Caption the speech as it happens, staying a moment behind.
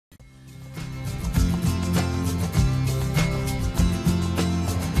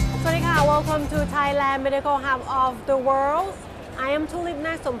welcome to Thailand Medical Hub of the World. I am Tulip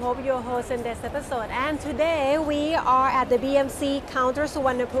Naksompop, your host in this episode, and today we are at the BMC counter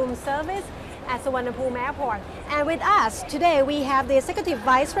Suvarnabhumi service at Suvarnabhumi Airport. And with us today we have the Executive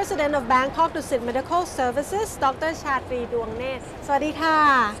Vice President of Bangkok Dusit Medical Services, Dr. Chatree Duangnet. สวัสดีค่ะ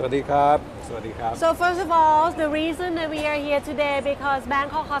สวัสดีครับ สวัสดีครับ So first of all, the reason that we are here today because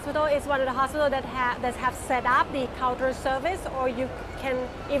Bangkok Hospital is one of the hospitals that have set up the counter service, or you can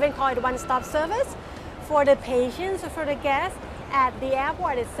even call it one-stop service for the patients or for the guests at the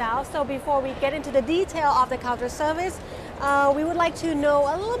airport itself. So before we get into the detail of the counter service, we would like to know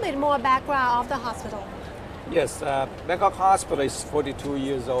a little bit more background of the hospital. Yes, Bangkok Hospital is 42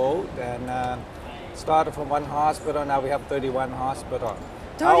 years old and started from one hospital. Now we have 31 hospitals.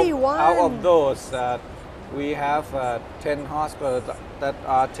 31? Out of those, we have 10 hospitals that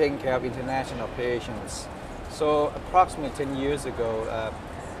are taking care of international patients. So approximately 10 years ago,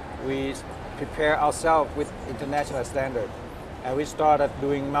 we prepare ourselves with international standard. And we started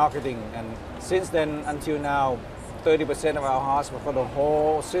doing marketing, and since then until now, 30% of our hospital for the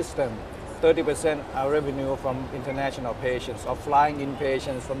whole system, 30% our revenue from international patients or flying in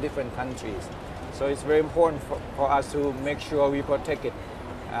patients from different countries. So it's very important for us to make sure we protect it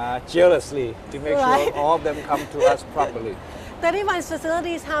jealously, to make sure all of them come to us properly. 31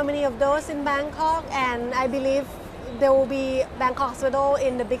 facilities, how many of those in Bangkok? And I believe there will be Bangkok Hospital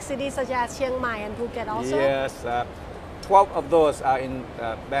in the big cities such as Chiang Mai and Phuket also? Yes, 12 of those are in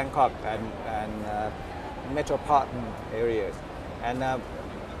Bangkok and metropolitan areas. And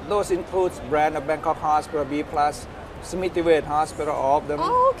those includes brand of Bangkok Hospital, B+, Smithivet Hospital, all of them,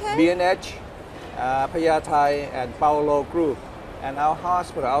 B&H, Payathai, and Paulo Group. And our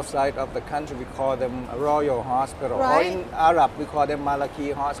hospital outside of the country, we call them Royal Hospital. Or in Arab, we call them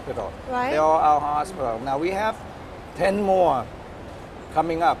Malaki Hospital. They're all our hospital. Now we have 10 more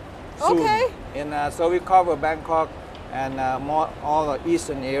coming up soon. And so we cover Bangkok and all the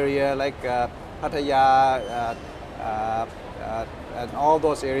eastern area like Pattaya and all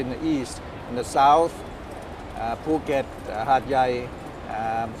those areas in the east. In the south, Phuket, Hat Yai,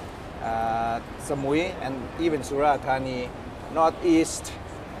 Samui, and even Surat-Thani. Northeast,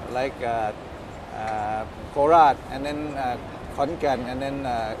 like Korat, and then Khon Kaen, and then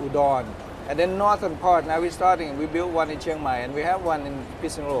Udon. And then northern part, now we built one in Chiang Mai, and we have one in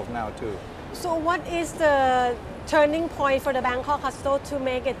Phitsanulok now too. So what is the turning point for the Bangkok Hospital to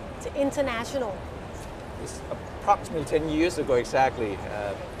make it international? It's approximately 10 years ago exactly.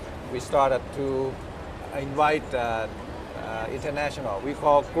 We started to invite international. We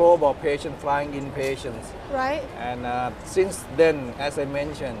call global patient flying in patients. And since then, as I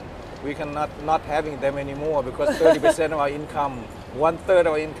mentioned, we cannot not having them anymore because 30% of our income, 1/3 of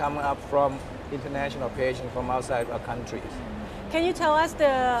our income up from international patients from outside our countries. Can you tell us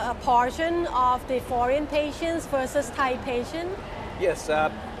the portion of the foreign patients versus Thai patients? Yes,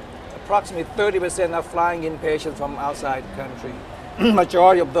 approximately 30% are flying in patients from outside the country.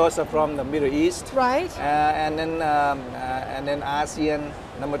 Majority of those are from the Middle East. And then ASEAN,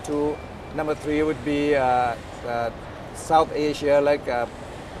 number 2. Number 3 would be South Asia, like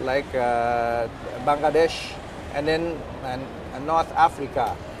Bangladesh, and then North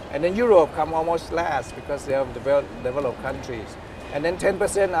Africa. And then Europe come almost last because they are developed countries. And then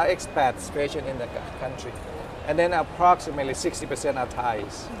 10% are expats, patients in the country. And then approximately 60% are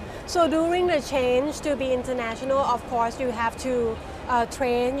Thais. So during the change to be international, of course, you have to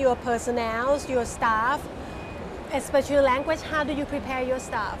train your personnel, your staff, especially language. How do you prepare your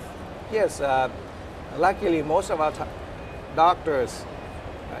staff? Yes, luckily most of our doctors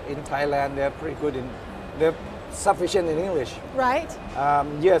in Thailand, they're pretty good they're sufficient in English.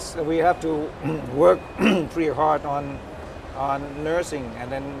 Yes, we have to work pretty hard on nursing and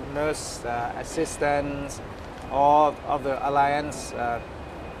then nurse assistants, all of the alliance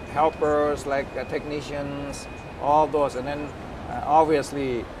helpers like technicians, all those, and then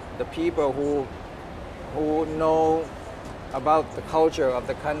obviously the people who know about the culture of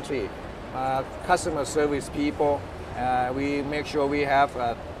the country, customer service people. We make sure we have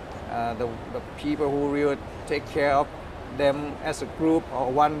the people who really take care of them as a group or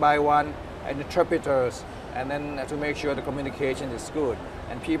one by one, and interpreters, and then to make sure the communication is good.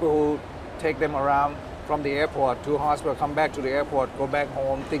 And people who take them around from the airport to hospital, come back to the airport, go back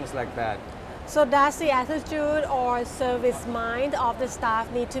home, things like that. So does the attitude or service mind of the staff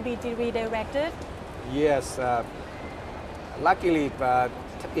need to be redirected? Yes. Luckily,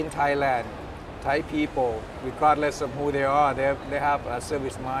 in Thailand, Thai people, regardless of who they are, they have a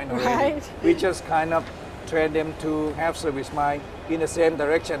service mind already. We just kind of train them to have service mind in the same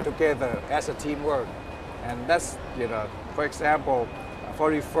direction together as a teamwork. And that's, for example,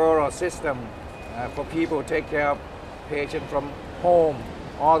 for referral system for people to take care of patients from home,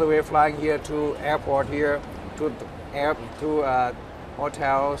 all the way flying here to airport here, to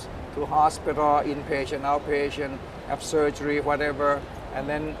hotels, to hospital, inpatient, outpatient, have surgery, whatever, and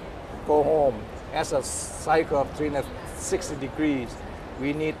then go home. As a cycle of 360 degrees,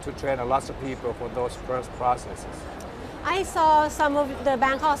 we need to train a lot of people for those first processes. I saw some of the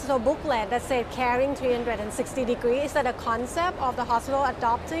Bangkok Hospital booklet that said carrying 360 degrees. Is that a concept of the hospital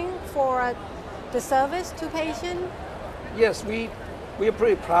adopting for the service to patients? Yes, we are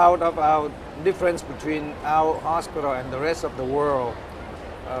pretty proud of our difference between our hospital and the rest of the world.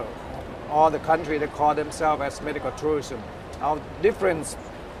 All the countries that call themselves as medical tourism. Our difference,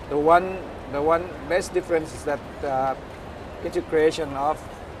 the one best difference is that integration of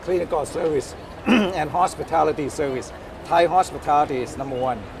clinical service and hospitality service. Thai hospitality is number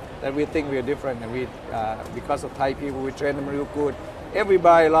one. That we think we are different, and we because of Thai people, we train them real good.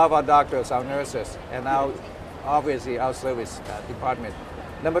 Everybody love our doctors, our nurses, and obviously our service department.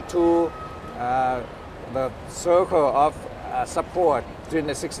 Number two, the circle of support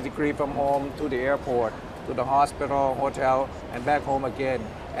 360 degrees from home to the airport, to the hospital, hotel, and back home again.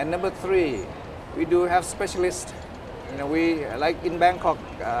 And number three, we do have specialists. We like in Bangkok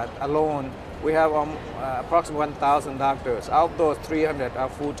alone, we have approximately 1,000 doctors. Out of those, 300 are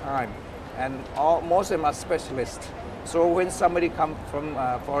full-time, and most of them are specialists. So when somebody comes from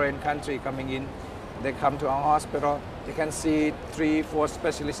a foreign country coming in, they come to our hospital, they can see 3-4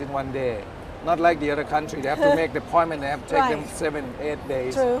 specialists in one day. Not like the other country, they have to make the appointment, they have to take them 7-8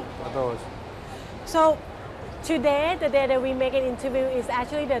 days for those. So today, the day that we make an interview is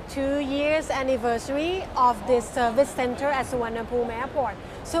actually the 2 years anniversary of this service center at Suvarnabhumi Airport.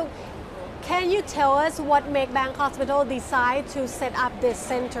 So can you tell us what made Bangkok Hospital decide to set up this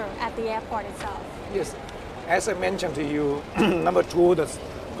center at the airport itself? Yes, as I mentioned to you, number two, the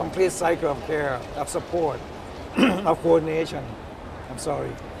complete cycle of care, of support, of coordination,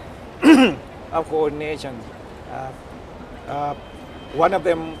 of coordination. One of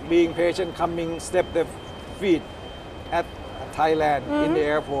them being patient coming step their feet at Thailand in the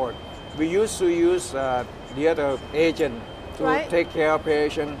airport. We used to use the other agent to take care of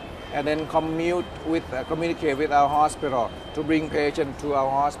patient and then communicate with our hospital to bring patient to our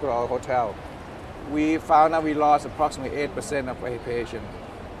hospital or hotel. We found out we lost approximately 8% of a patient.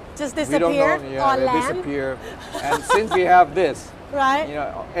 Just disappeared on land? Disappear. And since we have this,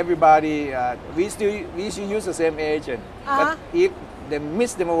 everybody, we should use the same agent. But if they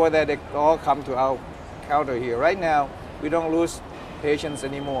miss them over there, they all come to our counter here. Right now, we don't lose patients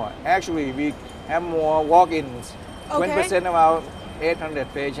anymore. Actually, we have more walk-ins. 20% of our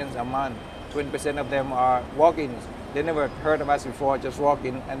 800 patients a month, 20% of them are walk-ins. They never heard of us before, just walk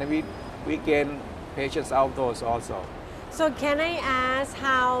in, and then we gain patients outdoors also. So can I ask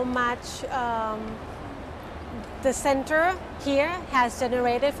how much the center here has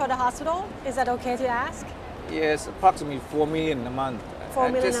generated for the hospital? Is that okay to ask? Yes, approximately 4 million a month. 4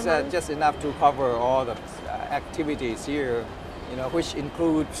 million a month? Just enough to cover all the activities here, which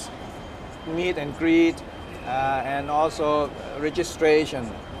includes meet and greet, and also registration,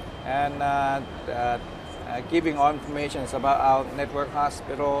 and giving all information about our network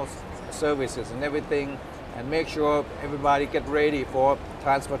hospitals, services and everything, and make sure everybody get ready for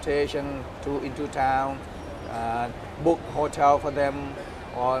transportation into town, book hotel for them,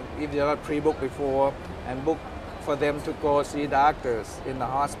 or if they're not pre-booked before, and book for them to go see doctors in the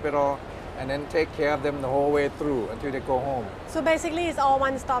hospital, and then take care of them the whole way through until they go home. So basically it's all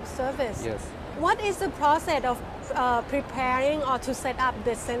one-stop service? Yes. What is the process of preparing or to set up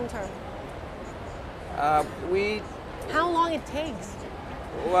this center? How long it takes?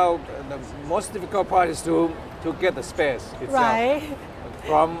 Well, the most difficult part is to get the space itself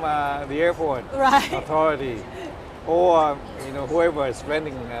from the airport authority, or whoever is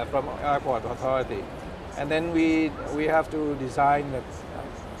renting from airport authority, and then we have to design that.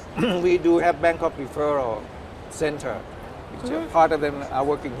 We do have Bangkok referral center, which part of them are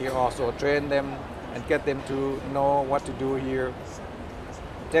working here also. Train them and get them to know what to do here.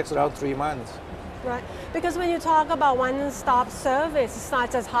 It takes around 3 months. Right, because when you talk about one-stop service, it's not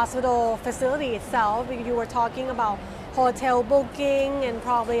just hospital facility itself. You were talking about hotel booking and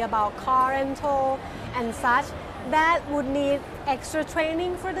probably about car rental and such. That would need extra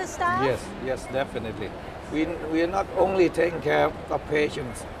training for the staff? Yes, definitely. We are not only taking care of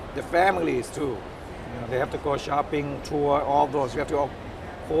patients, the families too. They have to go shopping, tour, all those. We have to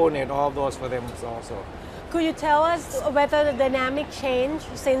coordinate all those for them also. Could you tell us whether the dynamic changed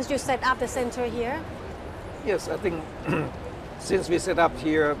since you set up the center here? Yes, I think since we set up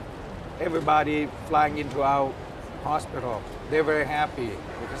here, everybody flying into our hospital. They're very happy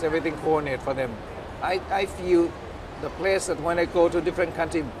because everything coordinated for them. I feel the place that when I go to different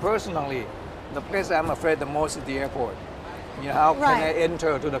countries personally, the place I'm afraid the most is the airport. You know, how can I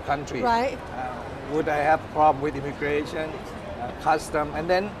enter to the country? Right. Would I have problem with immigration, custom, and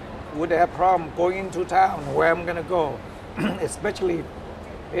then would I have problem going into town where I'm going to go? Especially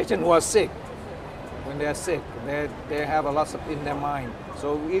patients who are sick. When they are sick, they have a lot of in their mind.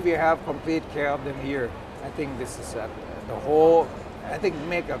 So if you have complete care of them here, I think this is the whole, I think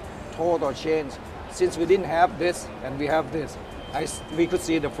make a total change. Since we didn't have this and we have this, we could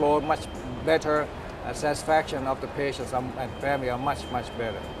see the flow much better, satisfaction of the patients and family are much, much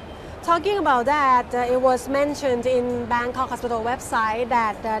better. Talking about that, it was mentioned in Bangkok Hospital website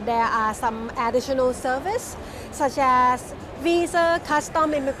that there are some additional service such as visa,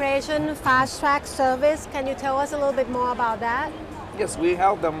 custom, immigration, fast track service. Can you tell us a little bit more about that? Yes, we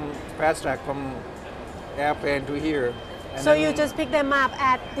help them fast track from airplane to here. So you just pick them up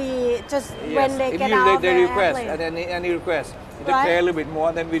at the, when they get out of the airplane? And any request. They pay a little bit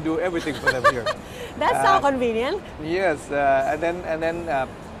more, then we do everything for them here. That's so convenient. Yes, and then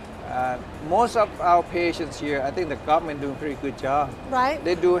most of our patients here, I think the government doing a pretty good job. Right.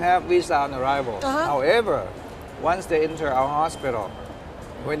 They do have visa on arrival. However, once they enter our hospital,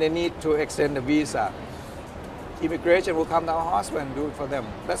 when they need to extend the visa, immigration will come to our hospital and do it for them.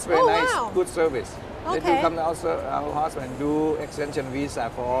 That's very nice, good service. They do come to our hospital and do extension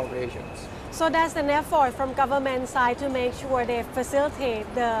visa for all patients. So that's an effort from government side to make sure they facilitate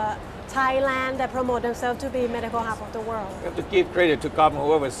the Thailand that promote themselves to be medical hub of the world. We have to give credit to government,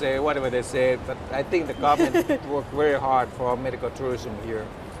 whoever say whatever they say, but I think the government worked very hard for medical tourism here,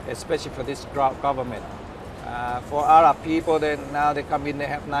 especially for this government. For Arab people, now they come in, they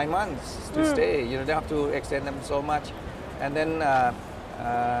have 9 months to stay. You know, they have to extend them so much, and then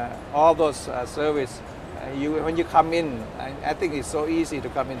all those service. When you come in, I think it's so easy to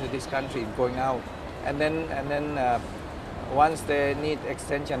come into this country, going out, and then once they need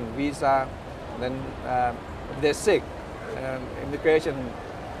extension visa, then if they're sick, immigration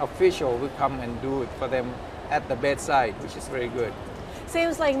official will come and do it for them at the bedside, which is very good.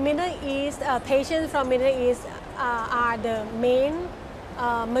 Seems like Middle East patients from Middle East are the main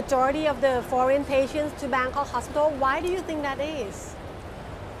majority of the foreign patients to Bangkok Hospital. Why do you think that is?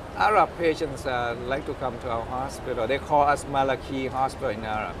 Arab patients like to come to our hospital. They call us Malaki Hospital in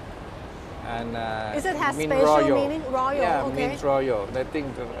Arab. And is it has mean special royal. meaning? Royal, yeah, okay. means royal. They think,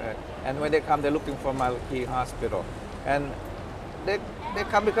 and when they come, they're looking for Malaki Hospital, and they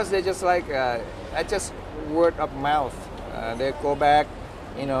come because they just like just word of mouth. They go back,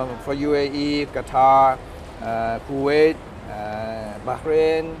 you know, for UAE, Qatar, Kuwait,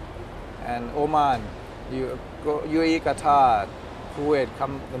 Bahrain, and Oman. You go UAE, Qatar, Kuwait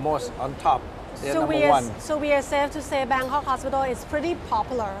come the most on top. They're number one. So we are safe to say Bangkok Hospital is pretty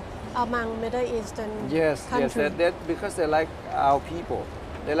popular among Middle Eastern countries. Yes, because they like our people.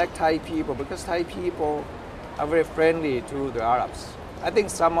 They like Thai people because Thai people are very friendly to the Arabs. I think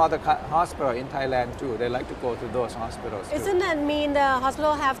some other hospital in Thailand too, they like to go to those hospitals too. Isn't that mean the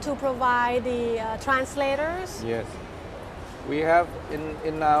hospital have to provide the translators? Yes. We have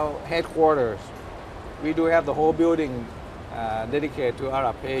in our headquarters, we do have the whole building dedicated to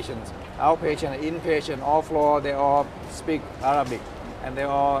Arab patients. Outpatient, inpatient, all floor, they all speak Arabic, and they're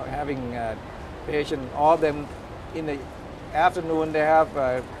all having patients. All of them in the afternoon, they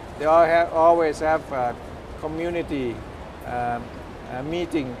always have community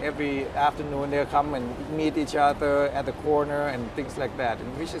meeting every afternoon. They come and meet each other at the corner and things like that,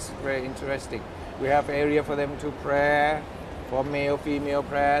 and which is very interesting. We have area for them to pray, for male, female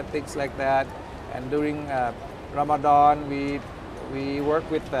prayer, things like that. And during Ramadan, we work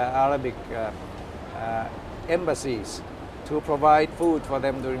with the Arabic embassies to provide food for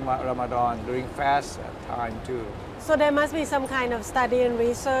them during Ramadan, during fast time too. So there must be some kind of study and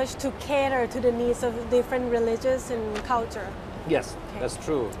research to cater to the needs of different religions and culture. Yes, that's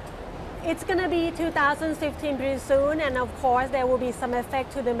true. It's going to be 2015 pretty soon, and of course there will be some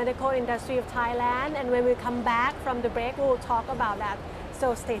effect to the medical industry of Thailand, and when we come back from the break we will talk about that,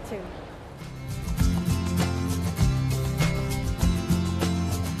 so stay tuned.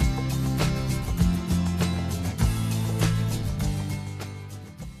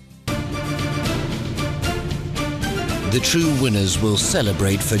 The true winners will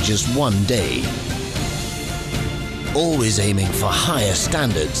celebrate for just one day, always aiming for higher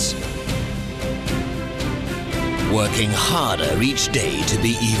standards, working harder each day to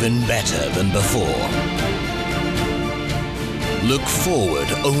be even better than before. Look forward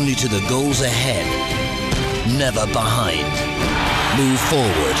only to the goals ahead, never behind. Move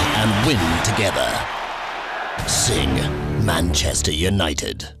forward and win together. Sing Manchester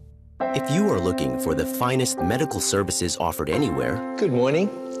United. If you are looking for the finest medical services offered anywhere, Good morning.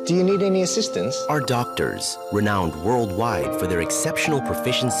 Do you need any assistance? our doctors, renowned worldwide for their exceptional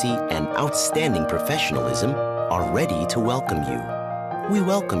proficiency and outstanding professionalism, are ready to welcome you. We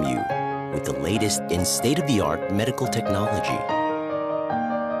welcome you with the latest in state-of-the-art medical technology.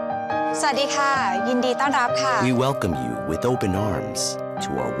 สวัสดีค่ะยินดีต้อนรับค่ะ We welcome you with open arms to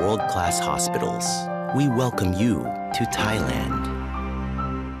our world-class hospitals. We welcome you to Thailand.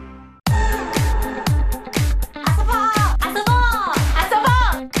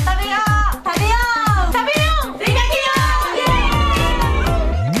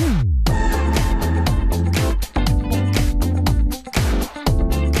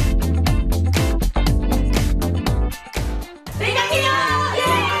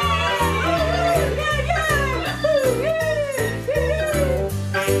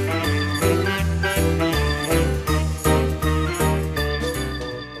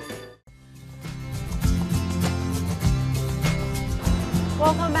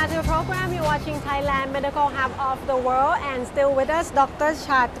 Welcome back to the program. You're watching Thailand Medical Hub of the World, and still with us, Dr.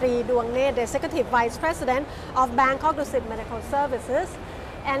 Chatree Duangnet, the Executive Vice President of Bangkok Dusit Medical Services.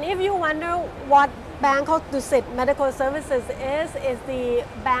 And if you wonder what Bangkok Dusit Medical Services is the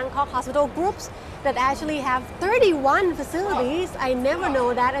Bangkok Hospital groups that actually have 31 facilities. I never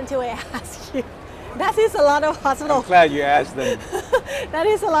know that until I ask you. That is a lot of hospitals. I'm glad you asked them. That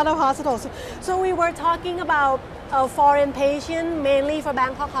is a lot of hospitals. So we were talking about a foreign patient, mainly for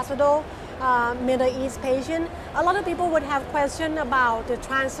Bangkok Hospital, Middle East patient. A lot of people would have questions about the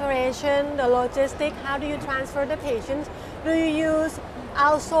transferation, the logistics. How do you transfer the patients? Do you use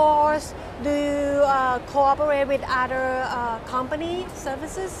outsource? Do you cooperate with other company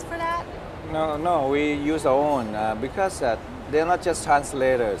services for that? No, we use our own because they're not just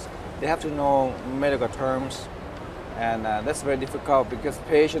translators. They have to know medical terms, and that's very difficult because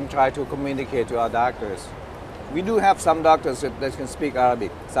patients try to communicate to our doctors. We do have some doctors that can speak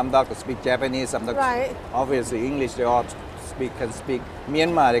Arabic. Some doctors speak Japanese. Some doctors, obviously English. They all can speak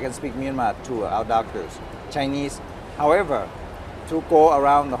Myanmar. They can speak Myanmar to our doctors. Chinese. However, to go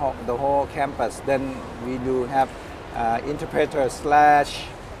around the whole campus, then we do have interpreter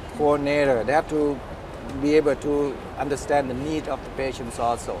 / coordinator. They have to be able to understand the need of the patients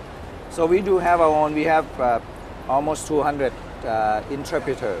also. So we do have our own. We have almost 200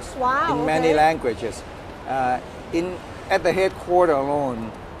 interpreters in many languages. At the headquarters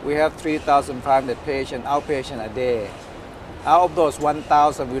alone, we have 3,500 patients, outpatient a day. Out of those,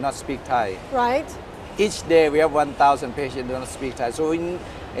 1,000 will not speak Thai. Right. Each day we have 1,000 patients who do not speak Thai. So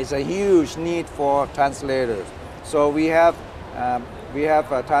it's a huge need for translators. So we have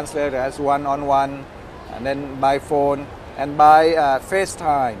a translator as one-on-one, and then by phone, and by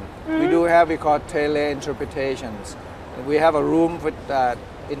FaceTime. We do have, we call tele-interpretations. We have a room with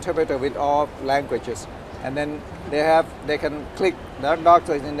interpreter with all languages. And then they can click, the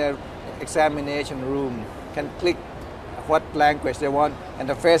doctors in their examination room can click what language they want, and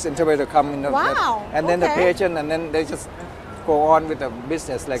the face interpreter come in. And then the patient, and then they just go on with the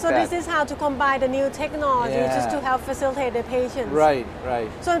business like that. So this is how to combine the new technology just to help facilitate the patients. Right.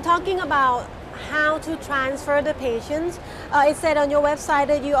 So talking about how to transfer the patients, it said on your website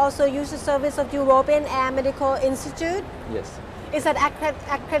that you also use the service of European Air Medical Institute. Yes. Is that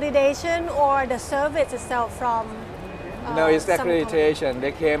accreditation or the service itself from? No, it's accreditation.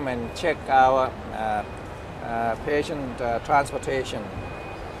 They came and checked our patient transportation,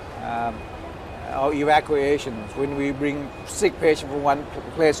 our evacuations. When we bring sick patients from one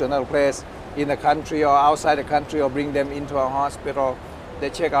place to another place in the country or outside the country, or bring them into our hospital, they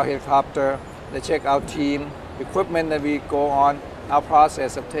check our helicopter, they check our team, equipment that we go on, our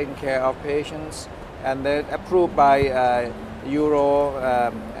process of taking care of patients, and they're approved by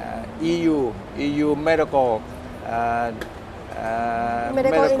EU medical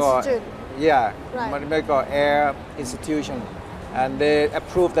Institute. Yeah, medical air institution, and they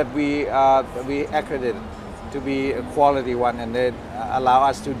approve that we accredited to be a quality one, and they allow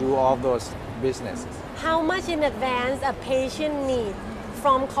us to do all those businesses. How much in advance a patient need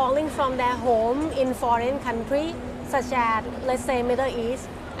from calling from their home in foreign country, such as let's say Middle East,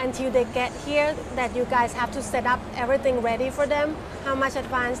 until they get here, that you guys have to set up everything ready for them? How much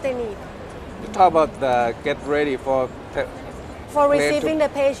advance they need? You talk about the get ready for receiving the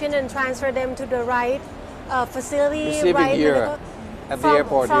patient and transfer them to the right facility, receiving right here at the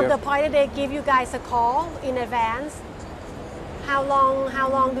airport. From the point that they give you guys a call in advance, how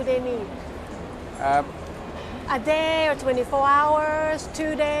long do they need? A day or 24 hours,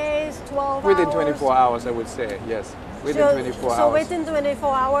 2 days, 12 hours? Within 24 hours, I would say, yes. within 24 hours. So within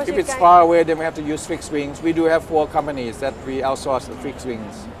 24 hours, if it's far away, then we have to use fixed wings. We do have 4 companies that we outsource the fixed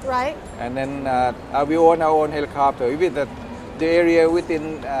wings. Right. And then we own our own helicopter. Even the area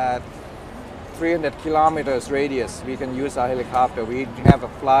within 300 kilometers radius, we can use our helicopter. We have a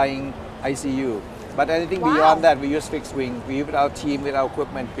flying ICU. But anything beyond that, we use fixed wing. We, with our team, with our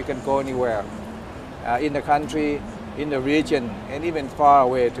equipment, we can go anywhere in the country, in the region, and even far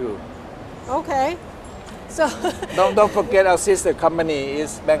away too. Okay. So don't forget our sister company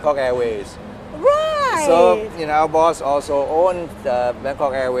is Bangkok Airways. Right. So our boss also owns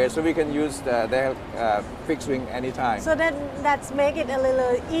Bangkok Airways, so we can use their fixed wing anytime. So that's make it a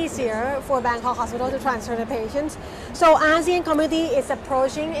little easier for Bangkok Hospital to transfer the patients. So ASEAN community is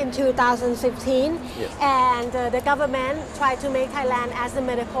approaching in 2015, yes. And the government tried to make Thailand as the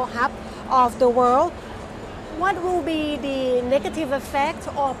medical hub of the world. What will be the negative effect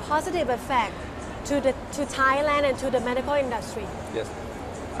or positive effect to Thailand and to the medical industry? Yes.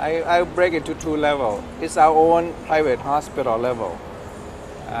 I break it to 2 levels. It's our own private hospital level.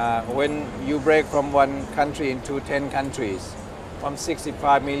 When you break from one country into 10 countries, from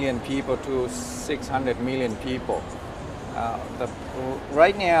 65 million people to 600 million people.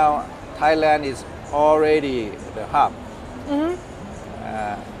 Right now, Thailand is already the hub.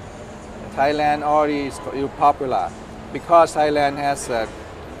 Thailand already is popular because Thailand has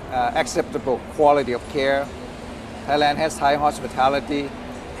acceptable quality of care. Thailand has high hospitality.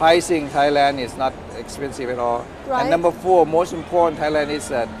 Pricing Thailand is not expensive at all. Right. And number 4, most important, Thailand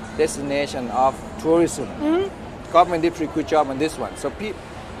is a destination of tourism. Government did a pretty good job on this one. So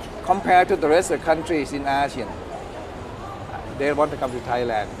compared to the rest of the countries in ASEAN, they want to come to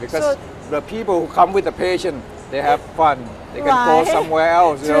Thailand because the people who come with the patient, they have fun. They can go somewhere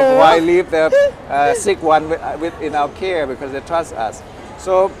else. Why leave the sick one in our care, because they trust us.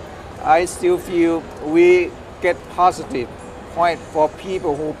 So I still feel we get positive point for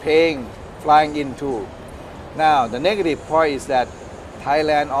people who paying flying in too. Now the negative point is that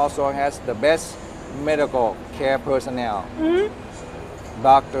Thailand also has the best medical care personnel,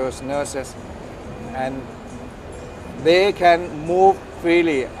 doctors, nurses, and they can move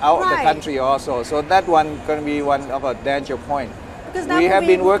freely out of the country also. So that one going to be one of a danger point. We have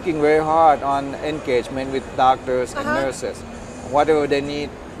been working very hard on engagement with doctors and nurses. Whatever they need,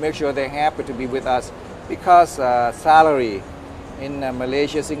 make sure they're happy to be with us, because salary in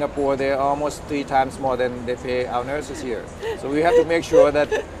Malaysia, Singapore, they're almost 3 times more than they pay our nurses here. So we have to make sure that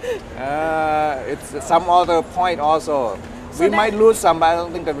it's some other point also. So we might lose some, but I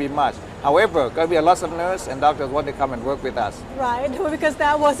don't think it'll be much. However, going to be a lot of nurses and doctors want to come and work with us. Right, because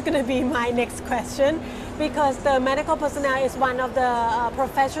that was going to be my next question. Because the medical personnel is one of the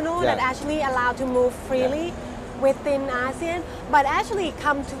professionals that actually allowed to move freely within ASEAN. But actually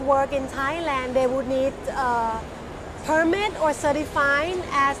come to work in Thailand, they would need permit or certified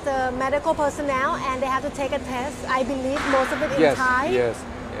as the medical personnel, and they have to take a test. I believe most of it in Thai. Yes.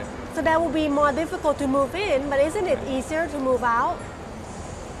 So that will be more difficult to move in, but isn't it easier to move out?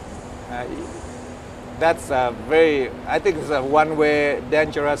 That's I think it's a one-way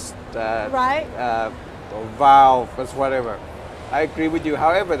dangerous valve or whatever. I agree with you.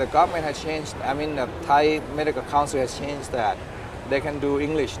 However, the government has changed. I mean, the Thai Medical Council has changed that. They can do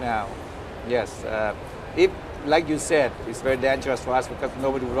English now. Yes. If, like you said, it's very dangerous for us because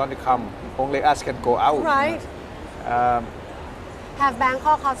nobody would want to come. Only us can go out. Right. Have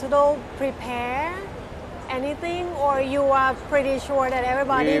Bangkok Hospital prepared anything, or you are pretty sure that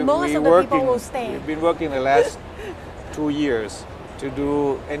everybody, most of the people will stay? We've been working the last 2 years to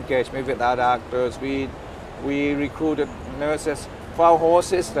do engagement with our doctors. We recruited nurses for our whole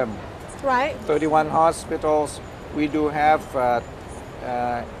system. Right. 31 hospitals. We do have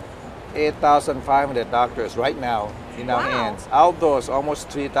 8,500 doctors right now in our hands. Out of those, almost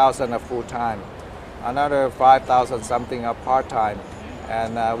 3,000 are full-time. Another 5,000 something are part-time.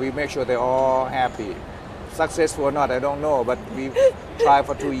 And we make sure they're all happy. Successful or not, I don't know, but we try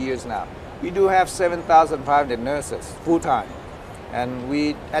for 2 years now. We do have 7,500 nurses full-time. And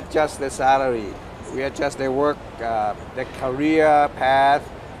we adjust their salary. We adjust their work, their career path,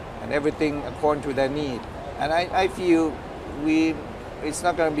 and everything according to their need. And I feel it's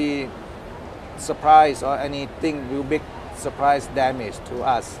not going to be surprise or anything will big surprise damage to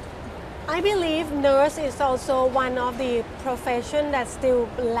us. I believe nurse is also one of the profession that still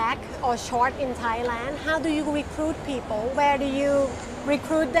lack or short in Thailand. How do you recruit people? Where do you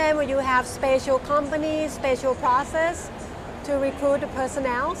recruit them? Or you have special companies, special process to recruit the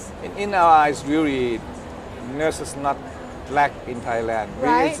personnel? In our eyes, really, nurses not lack in Thailand.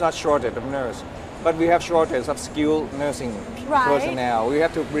 It's not shortage of nurse, but we have shortage of skilled nursing personnel. We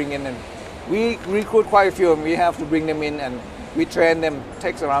have to bring in We recruit quite a few, and we have to bring them in, and we train them. It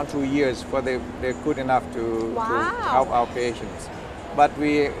takes around 2 years for they're good enough to help our patients. But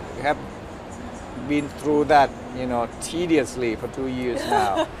we have been through that, tediously for 2 years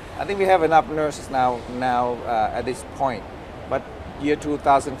now. I think we have enough nurses now at this point. But year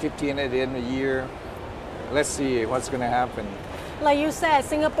 2015, at the end of the year, let's see what's going to happen. Like you said,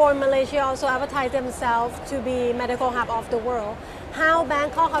 Singapore and Malaysia also advertise themselves to be medical hub of the world. How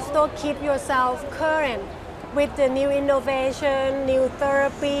Bangkok Hospital keep yourself current with the new innovation, new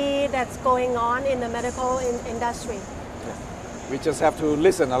therapy that's going on in the medical industry? We just have to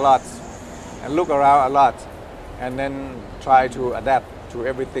listen a lot and look around a lot, and then try to adapt to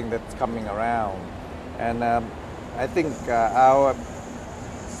everything that's coming around. And I think our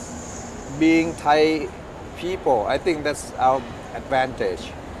being Thai people, I think that's our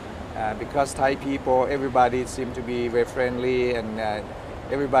advantage, because Thai people, everybody seems to be very friendly, and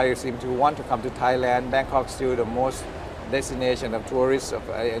everybody seems to want to come to Thailand. Bangkok is still the most destination of tourists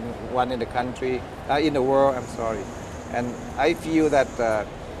one in the country, in the world. I'm sorry, and I feel that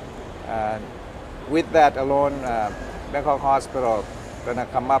with that alone, Bangkok Hospital gonna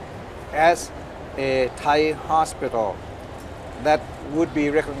come up as a Thai hospital that would be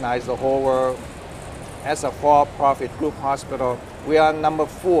recognized the whole world as a for-profit group hospital. We are number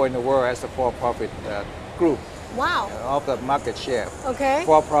 4 in the world as a for-profit group. Wow. Of the market share. Okay.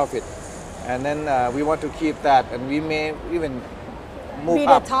 For-profit. And then we want to keep that, and we may even move be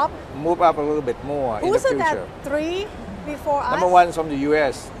up. The top? Move up a little bit more in the future. Who's that 3 before us? Number 1 is from the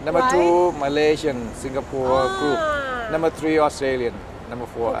US. Number 2, Malaysian, Singapore group. Number 3, Australian. Number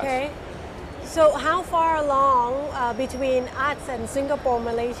 4, us. Okay. So how far along between us and Singapore,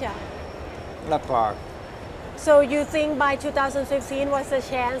 Malaysia? Not far. So you think by 2015 what's the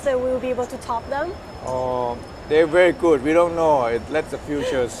chance that we will be able to top them? Oh, they're very good. We don't know. Let the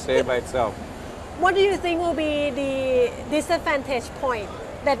future say by itself. What do you think will be the disadvantage point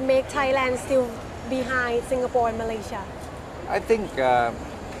that make Thailand still behind Singapore and Malaysia? I think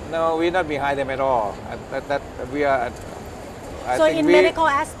no, we're not behind them at all. That we are. So in medical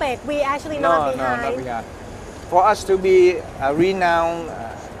aspect, we actually not behind. No, not behind. For us to be a renowned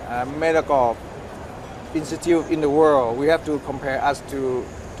medical institute in the world, we have to compare us to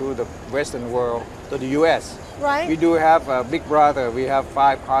the Western world, to the US. Right. We do have a big brother. We have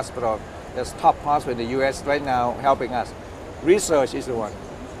 5 hospitals. There's top hospital in the US right now helping us. Research is the one.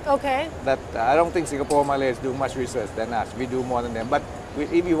 Okay. That I don't think Singapore, Malaysia do much research than us. We do more than them. But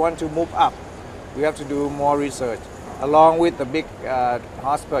if you want to move up, we have to do more research. Along with the big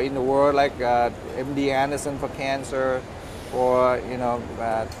hospital in the world like MD Anderson for cancer, or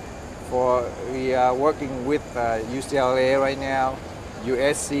we are working with UCLA right now,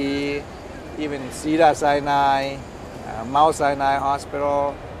 USC, even Cedars-Sinai, Mount Sinai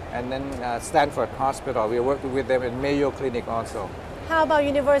Hospital, and then Stanford Hospital. We are working with them in Mayo Clinic also. How about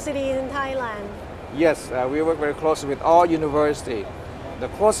universities in Thailand? Yes, we work very closely with all universities. The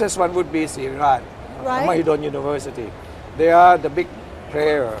closest one would be Sirat, Mahidol University. They are the big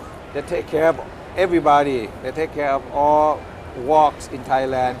player. They take care of everybody. They take care of all walks in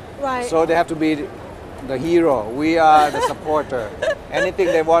Thailand. Right. So they have to be the hero. We are the supporter. Anything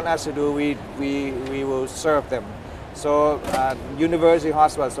they want us to do, we will serve them. So University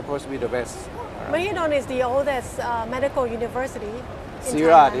Hospital is supposed to be the best. Mahidol is the oldest medical university.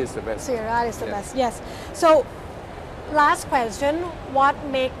 Sirat is the best. Sirat is the best, yes. So last question, what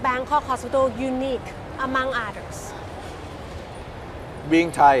makes Bangkok Hospital unique among others?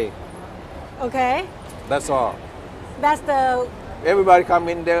 Being Thai. Okay. That's all. That's the... Everybody come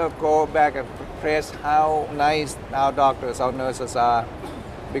in there, go back and praise how nice our doctors, our nurses are,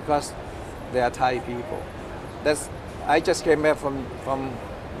 because they are Thai people. I just came back from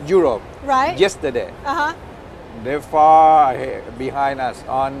Europe yesterday. They're far behind us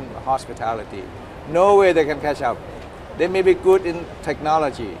on hospitality. No way they can catch up. They may be good in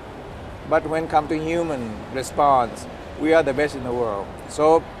technology, but when it comes to human response, we are the best in the world.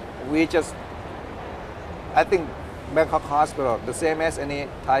 So I think Bangkok Hospital, the same as any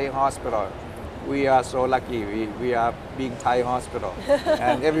Thai hospital, we are so lucky. We are being Thai hospital,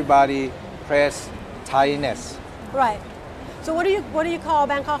 and everybody praise Thainess. Right. So what do you call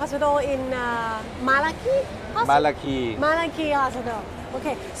Bangkok Hospital in Malaki? Malaki Hospital.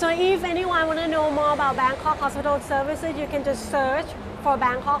 Okay. So if anyone want to know more about Bangkok Hospital services, you can just search for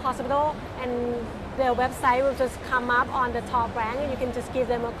Bangkok Hospital, and their website will just come up on the top rank, and you can just give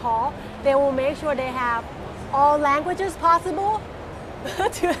them a call. They will make sure they have all languages possible to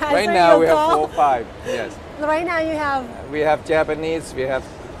answer your call. Right now we have 4 or 5. Yes. Right now you have. We have Japanese. We have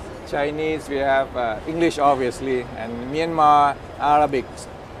Chinese, we have English obviously, and Myanmar, Arabic,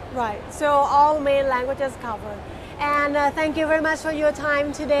 Right. So all main languages covered. And thank you very much for your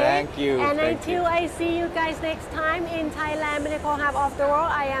time today. Thank you. And Thank until you. I see you guys next time in Thailand Medical Hub of the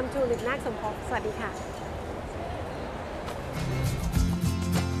World, I am Tulip Naksompop. สวัสดีค่ะ